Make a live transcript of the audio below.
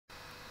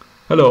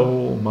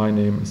Hello, my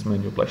name is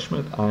Manuel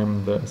Blechschmidt.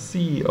 I'm the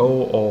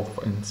CEO of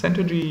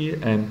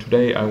Incentergy, and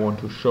today I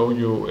want to show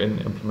you an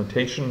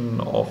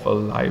implementation of a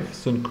live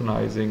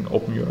synchronizing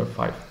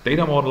OpenUI5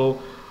 data model.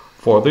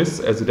 For this,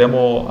 as a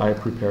demo, I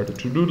prepared a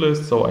to-do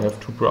list. So I have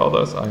two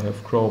browsers, I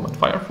have Chrome and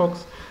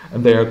Firefox,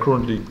 and they are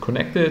currently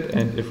connected.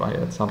 And if I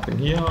add something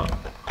here,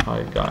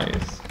 hi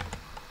guys,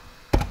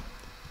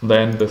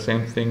 then the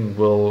same thing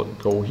will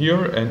go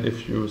here. And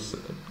if you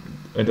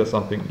enter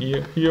something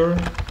here,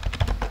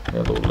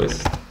 hello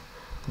list,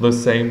 the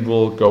same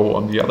will go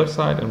on the other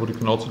side. And what you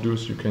can also do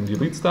is you can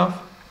delete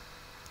stuff.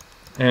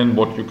 And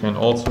what you can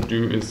also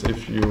do is,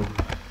 if you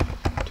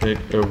take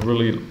a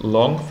really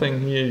long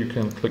thing here, you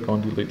can click on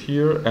delete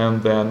here,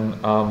 and then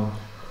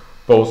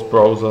both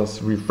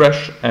browsers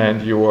refresh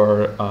and you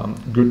are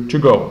good to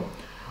go.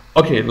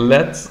 Okay,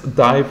 let's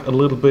dive a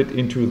little bit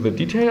into the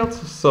details.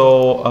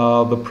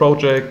 So the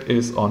project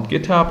is on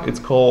GitHub.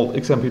 It's called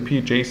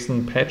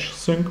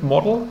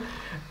XMPPJSONPatchSyncModel.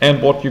 And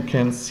what you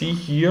can see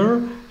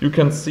here, you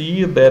can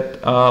see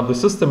that the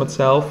system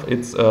itself,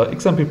 it's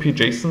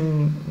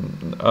XMPPJSON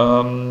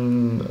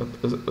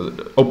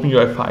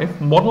OpenUI5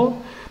 model.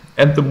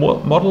 And the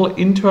model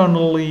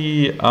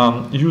internally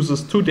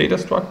uses two data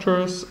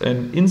structures,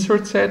 an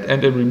insert set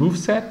and a remove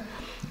set.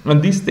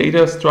 And these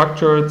data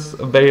structures,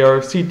 they are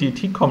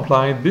CDT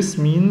compliant. This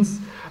means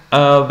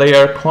they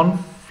are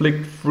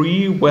conflict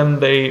free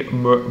when they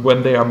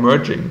are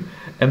merging.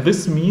 And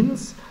this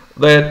means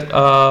that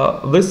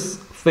this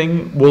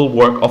thing will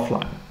work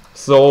offline.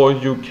 So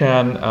you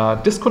can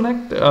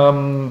disconnect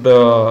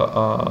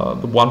the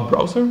one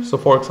browser. So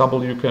for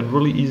example, you can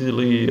really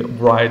easily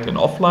write an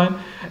offline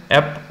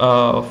app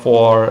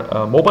for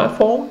a mobile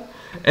phone.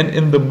 And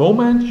in the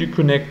moment you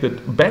connect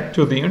it back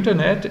to the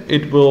internet,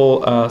 it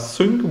will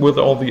sync with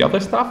all the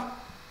other stuff.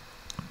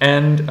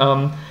 And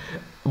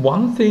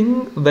one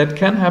thing that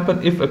can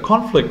happen, if a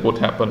conflict would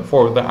happen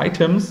for the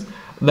items,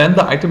 then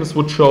the items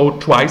would show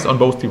twice on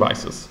both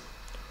devices,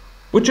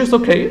 which is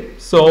okay.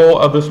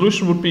 So the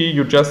solution would be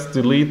you just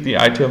delete the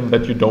item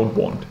that you don't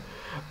want.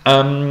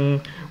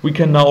 We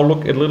can now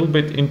look a little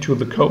bit into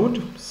the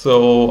code.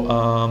 So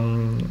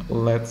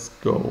let's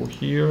go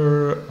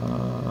here,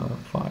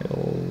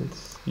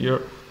 files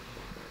here,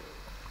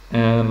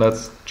 and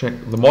let's check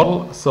the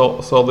model.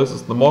 So this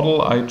is the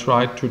model. I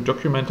tried to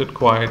document it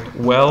quite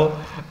well.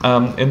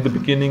 In the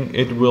beginning,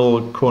 it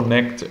will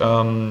connect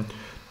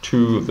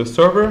to the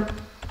server.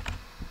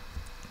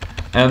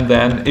 And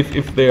then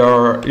if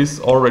there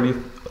is already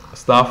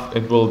stuff,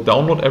 it will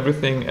download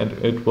everything and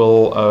it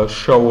will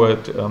show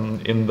it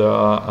in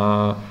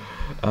the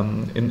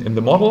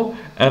model.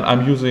 And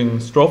I'm using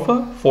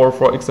Strophe for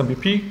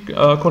XMPP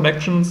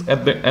connections.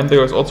 And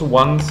there is also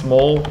one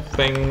small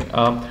thing.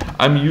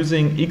 I'm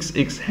using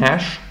XX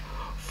hash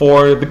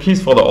for the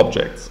keys for the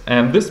objects.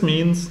 And this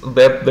means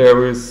that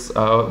there is,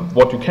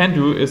 what you can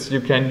do is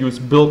you can use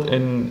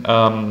built-in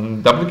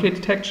duplicate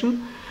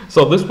detection.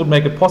 So this would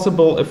make it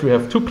possible if you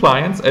have two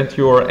clients and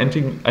you're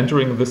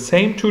entering the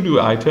same to-do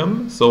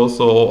item, so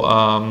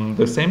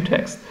the same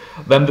text,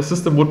 then the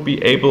system would be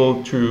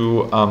able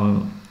to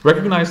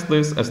recognize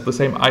this as the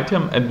same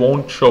item and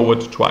won't show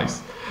it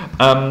twice.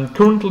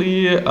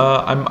 Currently,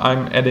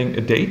 I'm adding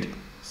a date.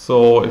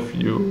 So if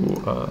you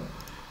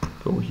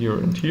go here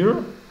and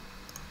here,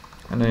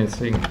 and then it's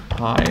saying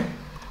hi.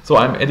 So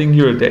I'm adding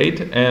here a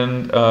date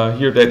and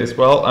here a date as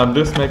well. And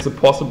this makes it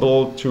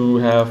possible to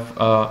have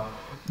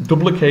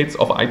duplicates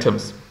of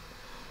items.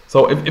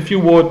 So if you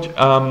would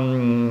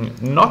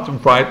not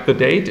write the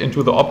date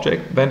into the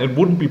object, then it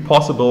wouldn't be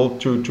possible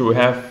to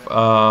have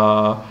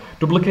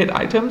duplicate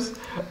items.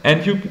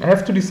 And you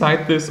have to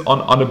decide this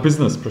on a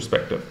business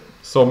perspective.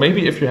 So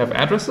maybe if you have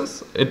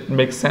addresses, it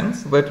makes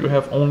sense that you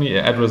have only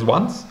an address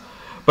once.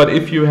 But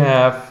if you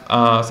have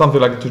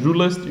something like a to-do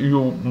list,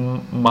 you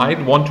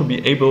might want to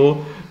be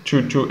able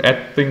to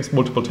add things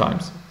multiple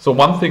times. So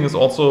one thing is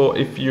also,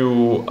 if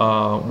you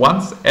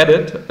once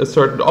added a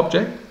certain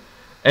object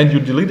and you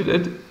deleted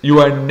it, you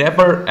are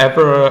never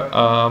ever,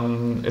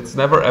 it's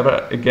never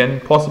ever again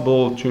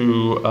possible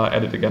to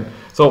add it again.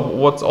 So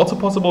what's also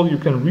possible, you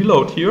can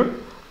reload here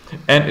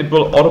and it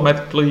will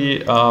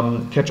automatically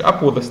catch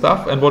up with the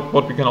stuff. And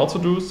what we can also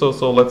do, so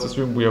let's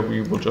assume we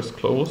will just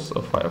close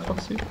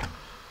Firefox here.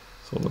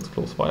 So let's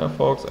close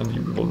Firefox and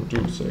you will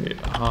do, say,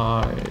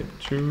 hi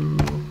 2,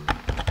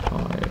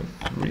 hi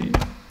 3.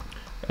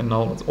 And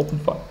now let's open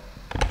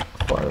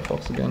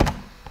Firefox again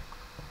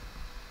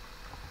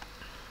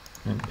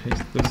and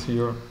paste this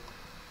here.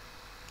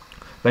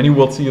 Then you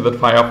will see that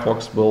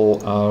Firefox will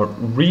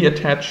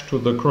reattach to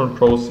the current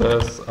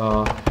process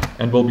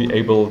and will be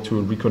able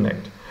to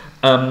reconnect.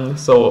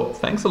 So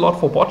thanks a lot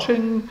for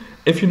watching.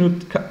 If you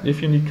need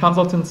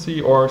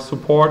consultancy or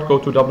support, go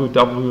to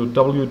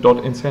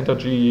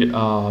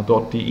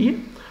www.incentergy.de.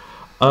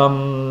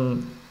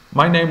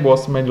 My name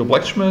was Manuel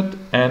Blechschmidt,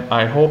 and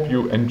I hope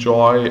you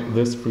enjoy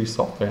this free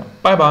software.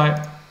 Bye bye.